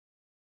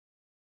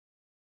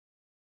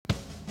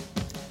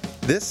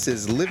This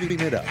is Living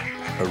It Up,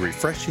 a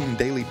refreshing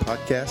daily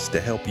podcast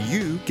to help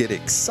you get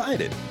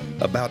excited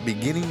about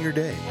beginning your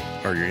day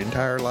or your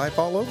entire life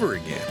all over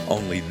again.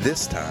 Only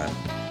this time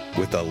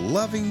with a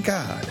loving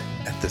God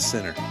at the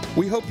center.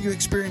 We hope you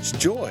experience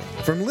joy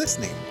from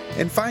listening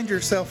and find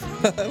yourself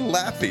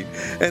laughing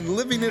and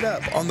living it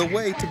up on the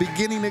way to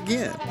beginning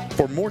again.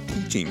 For more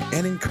teaching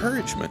and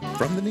encouragement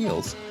from the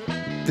Neils,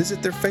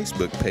 visit their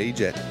Facebook page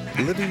at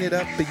Living It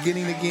Up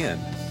Beginning Again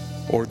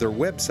or their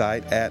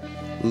website at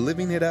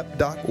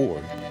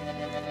livingitup.org.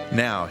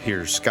 Now,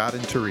 here's Scott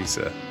and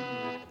Teresa.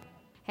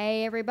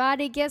 Hey,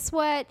 everybody, guess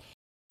what?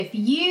 If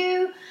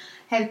you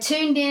have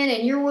tuned in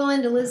and you're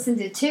willing to listen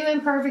to two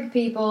imperfect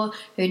people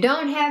who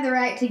don't have their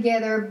act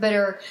together but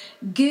are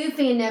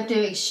goofy enough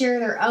to share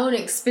their own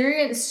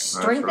experience,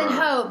 strength, and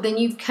hope, then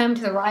you've come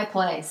to the right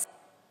place.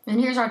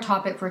 And here's our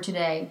topic for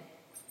today.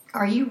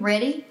 Are you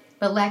ready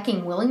but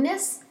lacking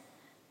willingness?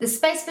 The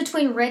space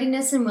between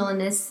readiness and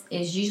willingness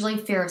is usually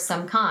fear of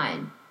some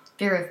kind.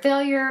 Fear of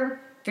failure,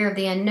 fear of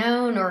the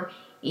unknown, or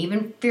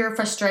even fear of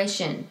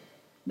frustration.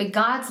 But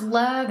God's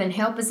love and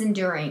help is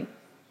enduring.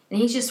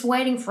 And He's just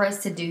waiting for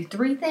us to do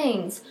three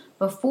things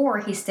before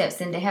He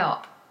steps in to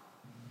help.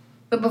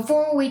 But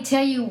before we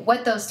tell you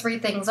what those three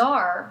things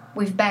are,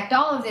 we've backed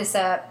all of this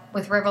up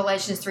with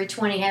Revelations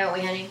 3:20, haven't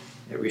we, honey?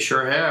 Yeah, we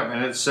sure have.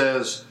 And it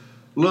says,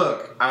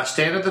 "Look, I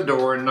stand at the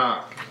door and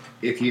knock.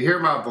 If you hear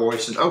my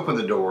voice and open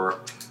the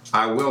door,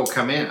 I will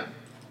come in.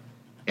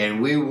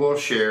 And we will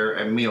share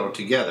a meal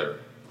together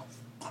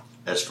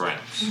as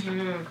friends."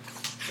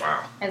 Mm-hmm.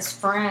 Wow. As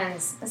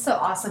friends. That's so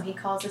awesome. He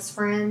calls us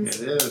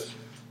friends. It is.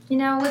 You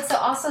know, what's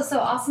also so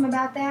awesome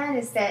about that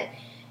is that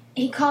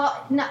he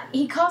calls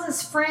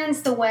us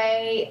friends the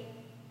way,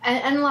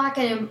 unlike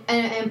an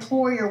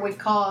employer would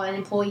call an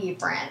employee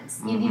friends.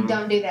 Mm-hmm. You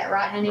don't do that,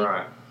 right, honey?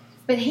 Right.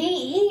 But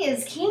he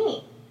is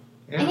king.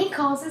 Yeah. And he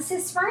calls us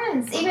his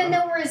friends. Even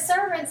though we're his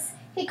servants,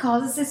 he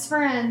calls us his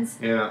friends.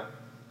 Yeah.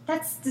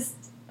 That's just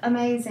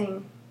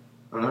amazing.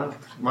 Well,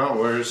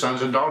 we're his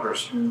sons and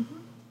daughters. Mm-hmm.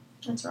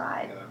 That's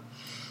right. Yeah.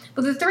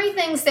 But the three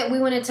things that we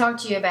want to talk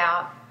to you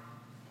about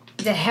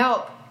to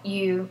help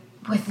you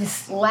with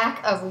this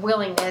lack of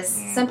willingness.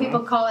 Mm-hmm. Some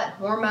people call it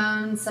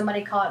hormones.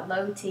 Somebody call it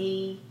low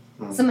T.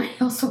 Mm-hmm. Somebody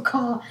else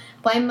will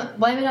blame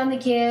it on the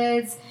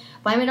kids.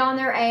 Blame it on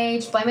their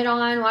age. Blame it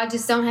on, well, I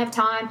just don't have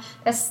time.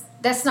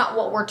 That's not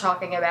what we're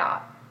talking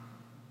about.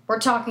 We're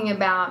talking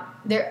about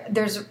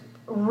there's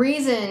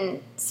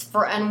reasons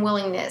for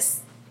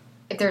unwillingness.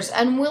 If there's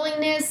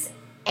unwillingness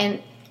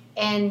and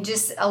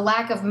just a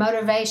lack of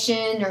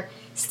motivation or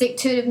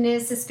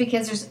stick-to-itiveness, it's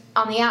because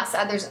on the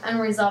outside there's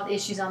unresolved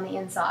issues on the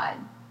inside.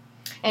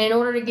 And in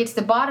order to get to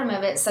the bottom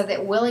of it so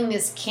that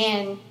willingness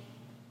can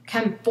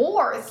come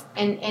forth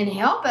and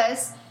help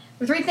us,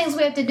 the three things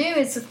we have to do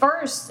is to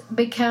first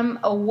become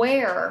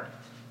aware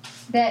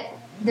that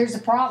there's a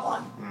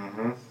problem.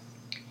 Mm-hmm.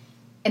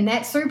 And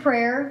that's through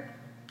prayer.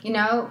 You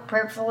know,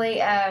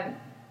 prayerfully,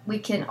 we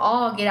can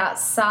all get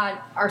outside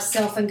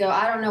ourselves and go,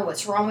 I don't know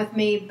what's wrong with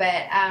me,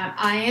 but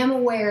I am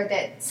aware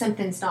that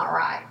something's not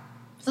right.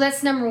 So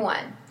that's number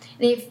one.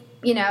 And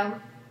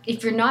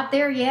if you're not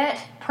there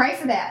yet, pray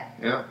for that.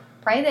 Yeah.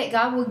 Pray that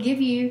God will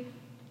give you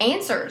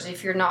answers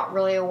if you're not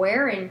really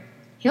aware, and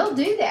He'll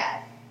do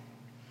that.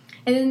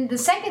 And then the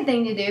second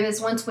thing to do is,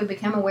 once we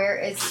become aware,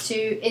 is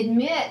to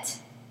admit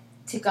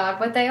to God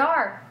what they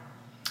are.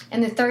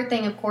 And the third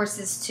thing, of course,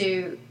 is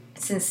to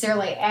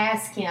sincerely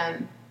ask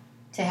Him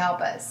to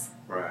help us.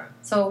 Right.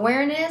 So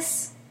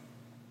awareness.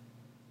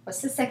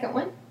 What's the second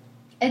one?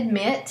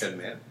 Admit.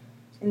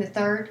 And the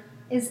third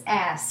is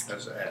ask.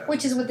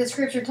 Which is what the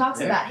scripture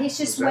talks about. He's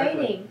just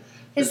waiting.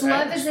 His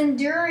love is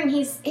enduring.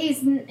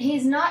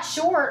 He's not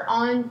short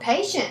on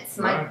patience.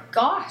 Right. My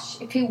gosh,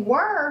 if He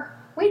were,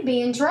 we'd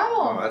be in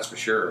trouble. Oh, that's for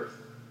sure.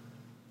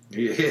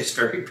 He is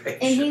very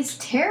patient. And He's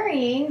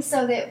tarrying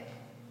so that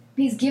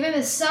He's given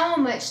us so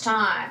much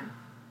time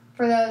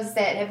for those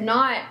that have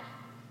not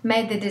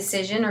made the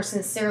decision or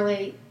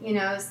sincerely,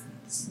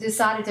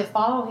 decided to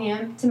follow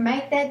Him, to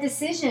make that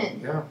decision.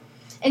 Yeah.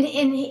 And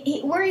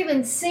we're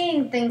even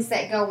seeing things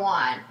that go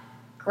on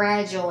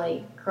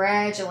gradually.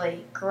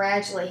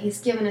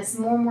 He's given us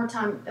more and more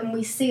time, and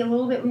we see a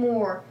little bit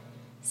more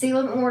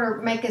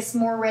to make us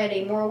more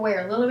ready, more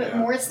aware, a little bit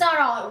more. It's not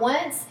all at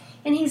once,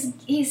 and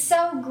He's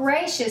so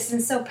gracious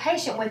and so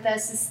patient with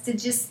us is to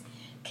just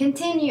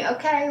continue.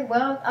 Okay,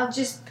 well, I'll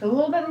just put a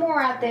little bit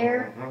more out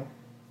there,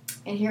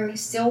 and here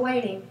He's still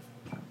waiting.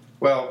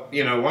 Well,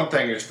 one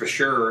thing is for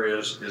sure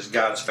is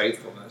God's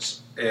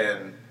faithfulness.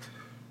 And,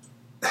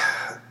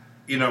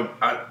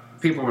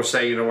 people will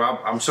say,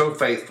 I'm so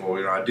faithful.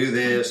 I do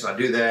this and I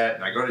do that,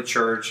 and I go to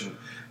church and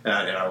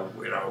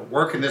I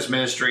work in this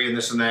ministry and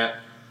this and that.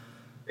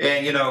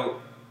 And,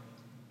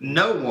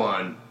 no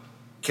one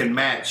can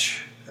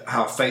match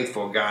how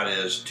faithful God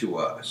is to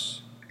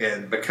us.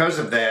 And because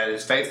of that,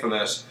 His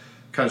faithfulness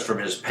comes from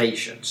His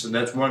patience. And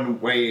that's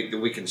one way that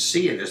we can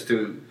see it is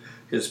through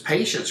His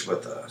patience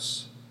with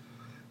us.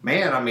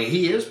 Man,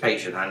 He is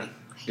patient, honey.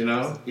 You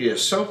know, He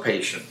is so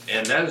patient,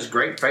 and that is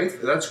great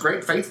faith. That's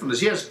great faithfulness.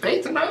 He has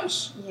faith in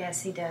us.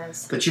 Yes, He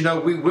does. That, you know,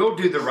 we will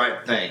do the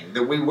right thing.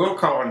 That we will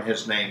call on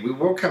His name. We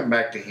will come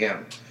back to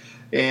Him.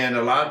 And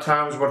a lot of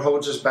times, what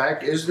holds us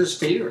back is this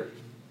fear.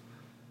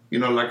 You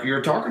know, like you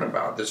were talking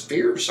about, this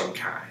fear of some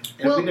kind.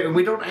 And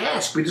we don't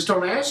ask. We just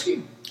don't ask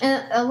Him.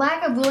 A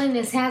lack of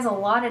willingness has a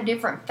lot of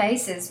different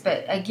faces,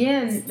 but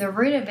again, the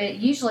root of it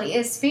usually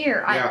is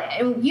fear.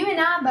 Yeah. You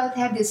and I both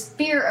have this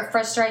fear of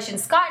frustration.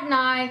 Scott and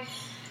I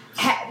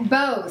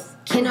both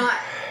cannot.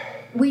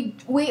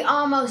 We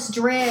almost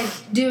dread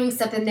doing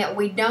something that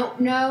we don't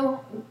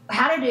know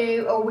how to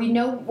do, or we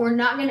know we're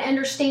not going to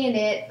understand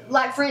it.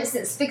 Like, for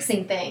instance,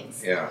 fixing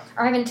things. Yeah.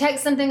 Or having to take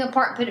something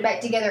apart and put it back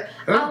together.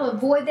 I'll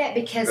avoid that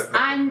because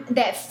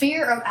that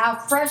fear of how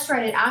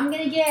frustrated I'm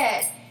going to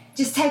get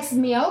just takes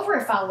me over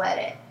if I let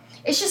it.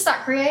 It's just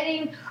like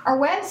creating our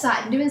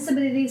website and doing some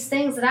of these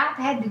things that I've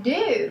had to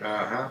do.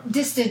 Uh-huh.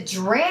 Just the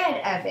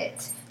dread of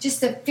it.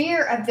 Just the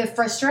fear of the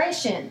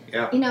frustration.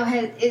 Yeah. You know,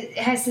 it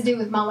has to do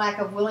with my lack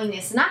of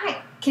willingness. And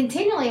I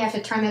continually have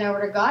to turn that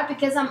over to God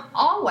because I'm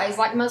always,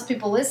 like most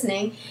people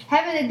listening,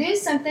 having to do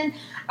something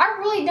I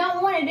really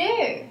don't want to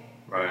do.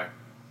 Right.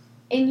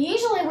 And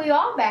usually we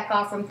all back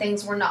off from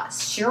things we're not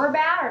sure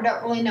about or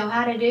don't really know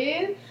how to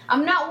do.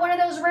 I'm not one of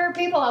those rare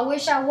people, I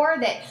wish I were,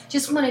 that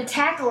just want to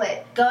tackle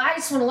it. Go, I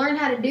just want to learn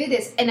how to do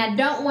this. And I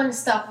don't want to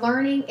stop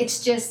learning.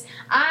 It's just,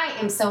 I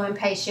am so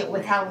impatient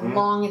with how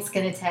long it's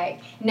going to take.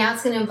 Now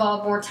it's going to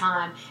involve more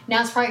time.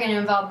 Now it's probably going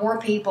to involve more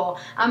people.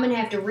 I'm going to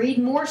have to read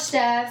more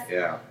stuff.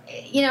 Yeah.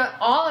 You know,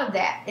 all of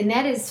that. And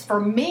that is, for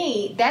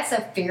me, that's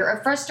a fear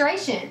of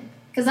frustration.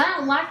 Because I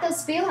don't like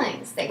those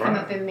feelings that come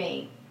up in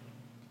me.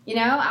 You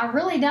know, I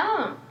really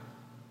don't.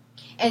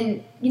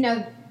 And, you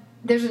know,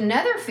 there's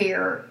another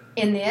fear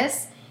in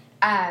this,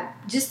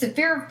 just the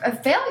fear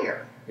of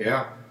failure.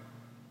 Yeah.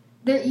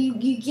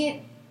 You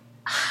get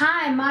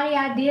high and mighty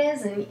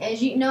ideas, and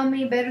as you know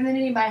me better than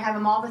anybody, I have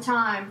them all the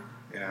time.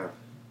 Yeah.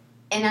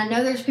 And I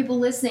know there's people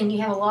listening,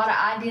 you have a lot of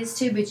ideas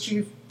too, but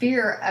your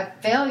fear of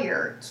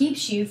failure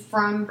keeps you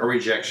from A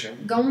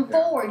rejection. going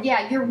forward.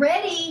 Yeah, you're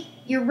ready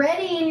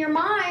in your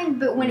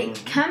mind, but when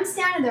it comes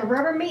down to the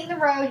rubber meeting the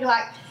road, you're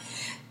like,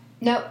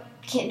 nope,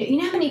 can't do it. You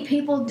know how many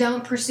people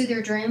don't pursue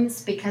their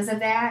dreams because of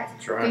that?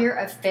 That's right. Fear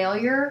of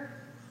failure?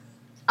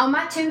 On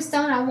my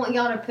tombstone, I want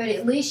y'all to put,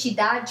 at least she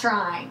died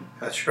trying.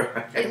 That's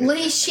right. At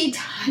least she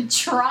died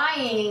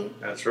trying.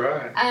 That's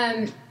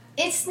right.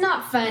 It's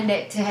not fun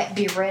to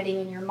be ready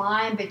in your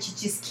mind, but you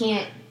just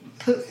can't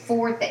put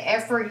forth the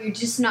effort. You're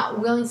just not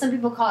willing. Some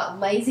people call it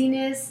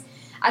laziness.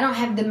 I don't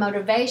have the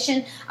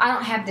motivation. I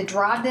don't have the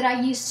drive that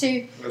I used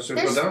to. Most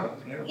people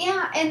don't.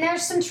 Yeah, and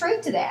there's some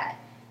truth to that.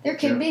 There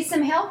could be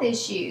some health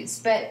issues,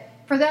 but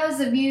for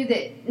those of you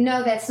that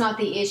know that's not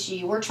the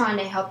issue, we're trying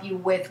to help you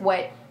with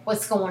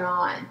what's going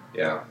on.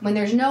 Yeah. When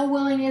there's no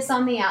willingness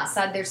on the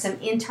outside, there's some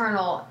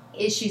internal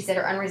issues that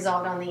are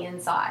unresolved on the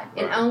inside.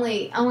 Right.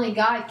 And only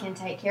God can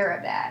take care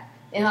of that.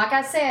 And like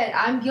I said,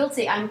 I'm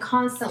guilty. I'm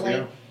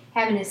constantly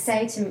having to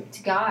say to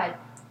God,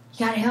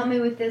 you got to help me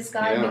with this,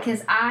 God,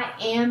 because I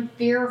am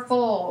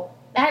fearful.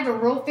 I have a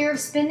real fear of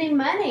spending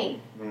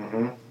money.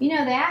 Mm-hmm. You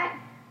know that?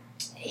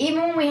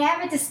 Even when we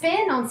have it to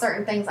spend on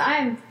certain things,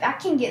 I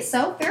can get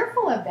so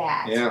fearful of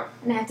that. Yeah.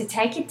 And I have to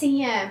take it to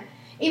Him.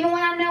 Even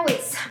when I know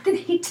it's something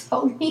He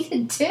told me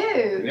to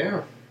do.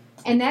 Yeah.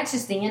 And that's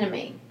just the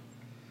enemy.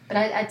 But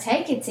I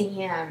take it to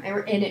Him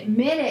and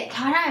admit it.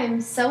 God, I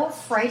am so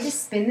afraid to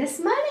spend this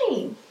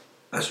money.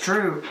 That's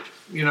true.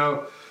 You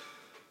know,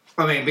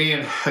 I mean,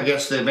 being, I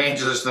guess, the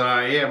evangelist that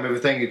I am,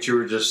 everything that you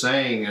were just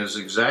saying is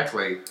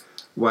exactly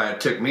why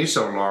it took me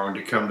so long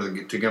to come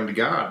to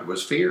God,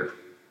 was fear.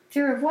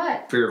 Fear of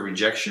what? Fear of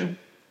rejection.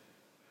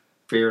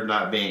 Fear of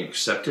not being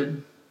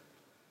accepted.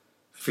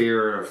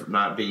 Fear of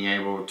not being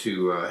able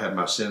to have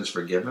my sins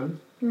forgiven.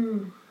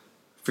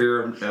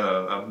 Fear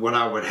of what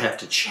I would have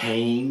to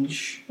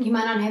change. You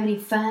might not have any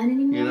fun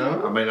anymore. You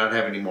know, I may not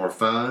have any more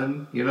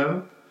fun, you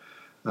know,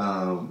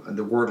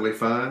 the worldly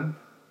fun,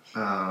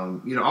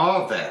 you know,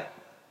 all of that.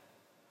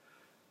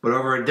 But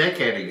over a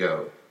decade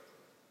ago,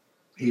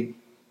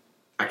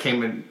 I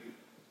came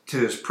into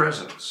His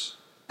presence,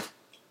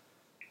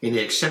 and He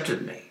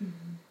accepted me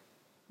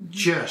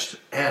just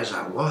as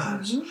I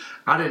was.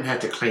 I didn't have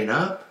to clean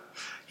up.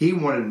 He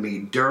wanted me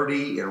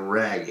dirty and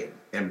ragged,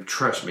 and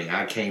trust me,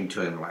 I came to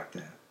Him like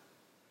that.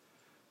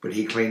 But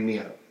He cleaned me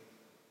up.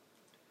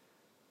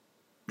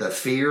 The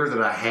fear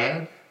that I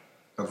had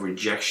of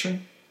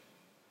rejection,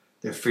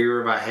 the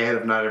fear I had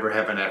of not ever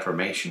having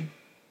affirmation,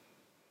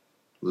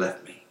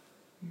 left me.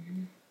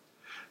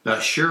 Now,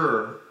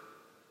 sure,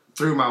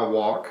 through my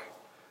walk,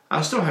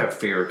 I still have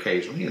fear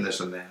occasionally and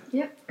this and that.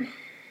 Yep.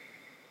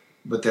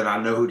 But then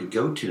I know who to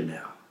go to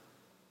now.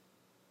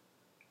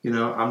 You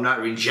know, I'm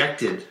not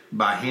rejected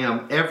by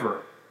Him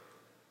ever.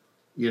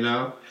 You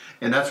know?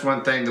 And that's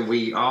one thing that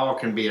we all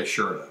can be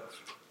assured of.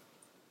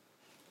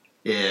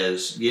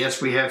 Is,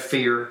 yes, we have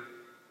fear.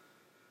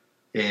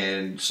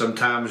 And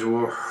sometimes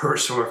we're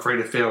so afraid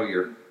of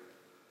failure.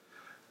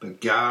 But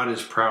God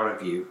is proud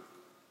of you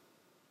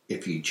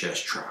if you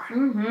just try.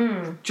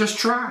 Mm-hmm. Just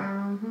try.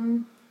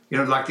 Mm-hmm. You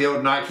know, like the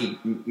old Nike,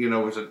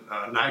 was it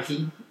a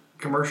Nike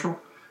commercial?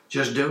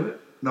 Just do it.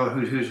 No,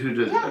 who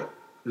does that?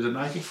 Is it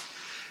Nike?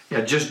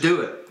 Yeah, just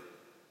do it.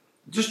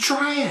 Just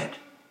try it.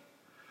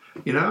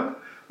 You know,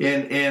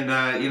 and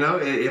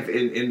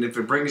if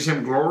it brings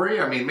him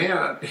glory, I mean,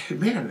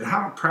 man,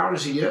 how proud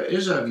is he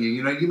of you?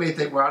 You know, you may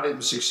think, well, I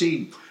didn't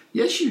succeed.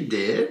 Yes, you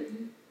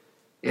did.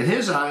 In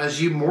his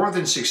eyes, you more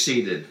than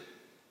succeeded.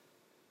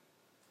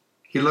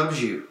 He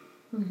loves you.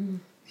 Mm-hmm.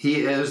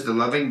 He is the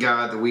loving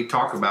God that we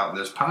talk about in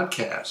this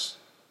podcast.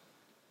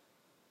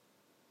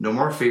 No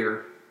more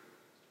fear.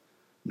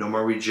 No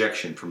more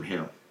rejection from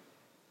him.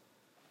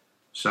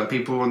 Some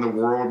people in the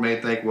world may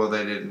think, well,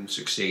 they didn't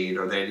succeed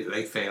or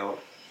they failed.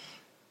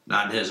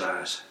 Not in his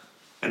eyes.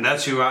 And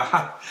that's who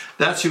I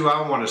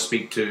want to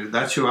speak to.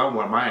 That's who I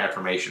want my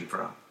affirmation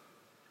from.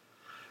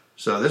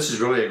 So this is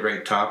really a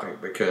great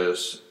topic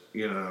because,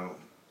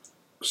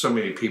 so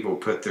many people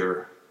put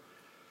their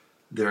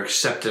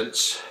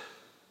acceptance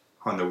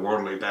on the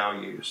worldly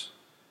values.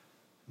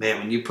 Man,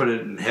 when you put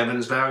it in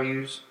heaven's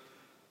values,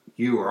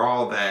 you are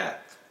all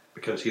that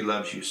because he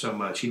loves you so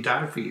much. He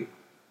died for you.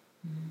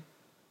 Mm-hmm.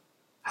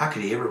 How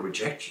could he ever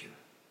reject you?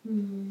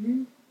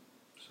 Mm-hmm.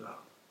 So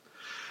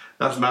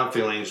that's my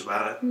feelings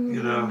about it,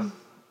 Mm-hmm.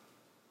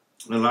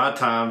 A lot of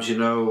times,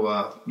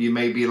 you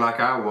may be like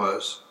I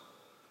was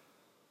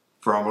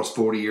for almost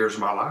 40 years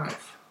of my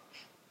life.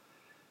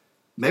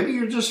 Maybe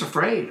you're just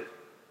afraid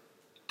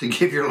to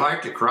give your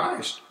life to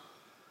Christ.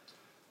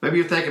 Maybe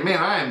you're thinking, man,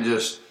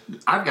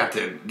 I've got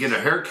to get a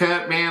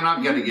haircut, man.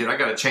 I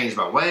got to change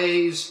my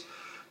ways.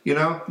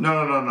 No.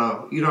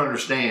 You don't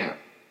understand.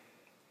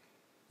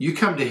 You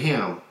come to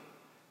him,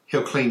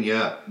 he'll clean you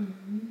up.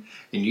 Mm-hmm.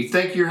 And you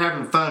think you're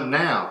having fun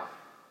now,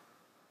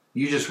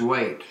 you just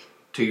wait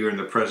till you're in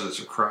the presence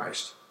of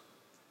Christ.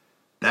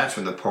 That's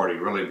when the party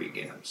really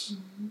begins.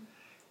 Mm-hmm.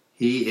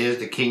 He is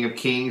the King of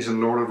Kings and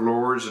Lord of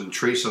Lords, and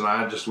Teresa and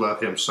I just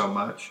love him so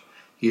much.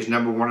 He is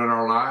number one in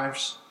our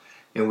lives,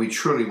 and we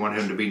truly want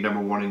him to be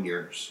number one in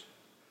yours.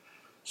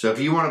 So if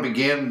you want to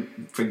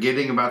begin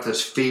forgetting about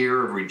this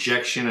fear of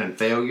rejection and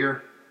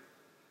failure,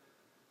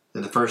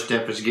 then the first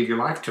step is to give your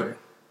life to him.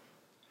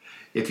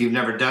 If you've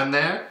never done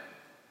that,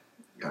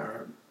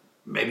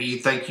 maybe you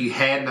think you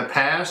had in the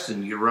past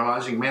and you're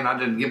realizing, man, I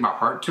didn't give my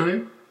heart to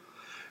him.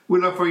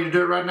 We'd love for you to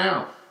do it right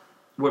now.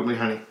 Wouldn't we,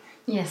 honey?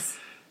 Yes.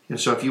 And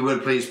so if you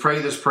would, please pray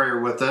this prayer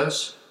with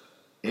us.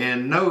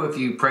 And know if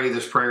you pray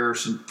this prayer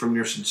from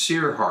your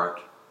sincere heart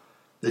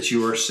that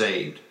you are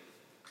saved.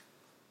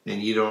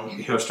 And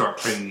he'll start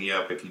cleaning you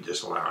up if you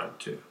just allow him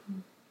to.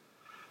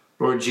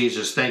 Lord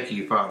Jesus, thank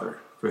you, Father,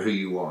 for who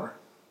you are.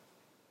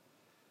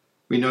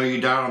 We know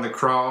you died on the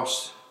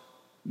cross.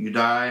 You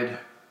died.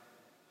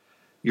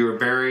 You were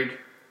buried.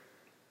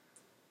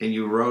 And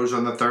you rose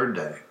on the third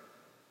day.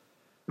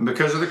 And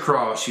because of the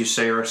cross, you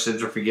say our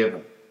sins are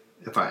forgiven.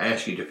 If I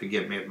ask you to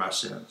forgive me of my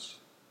sins.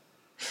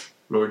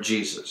 Lord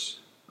Jesus,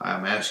 I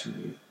am asking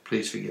you,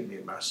 please forgive me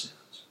of my sins.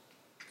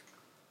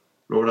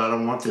 Lord, I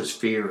don't want this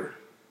fear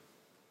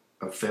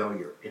of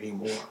failure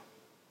anymore.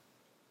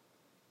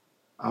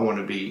 I want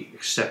to be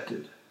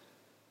accepted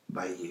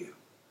by you.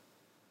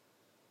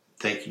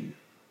 Thank you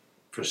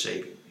for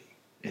saving me.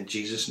 In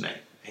Jesus' name,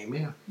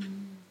 amen.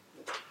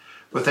 Mm-hmm.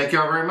 Well, thank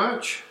you all very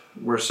much.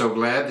 We're so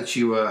glad that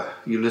you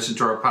listened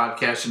to our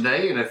podcast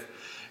today.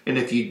 And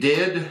if you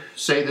did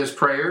say this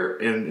prayer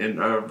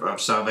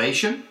of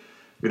salvation,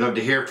 we'd love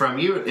to hear from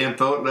you at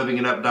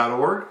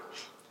info@livingitup.org.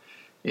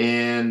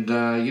 And,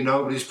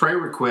 these prayer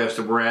requests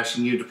that we're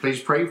asking you to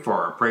please pray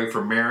for. Pray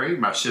for Mary,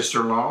 my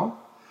sister-in-law,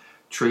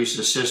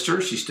 Teresa's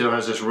sister. She still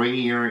has this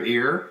ringing in her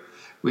ear.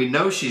 We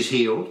know she's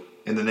healed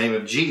in the name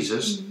of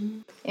Jesus. Mm-hmm.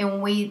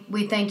 And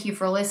we thank you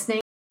for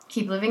listening.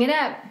 Keep living it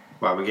up.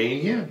 While beginning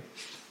again.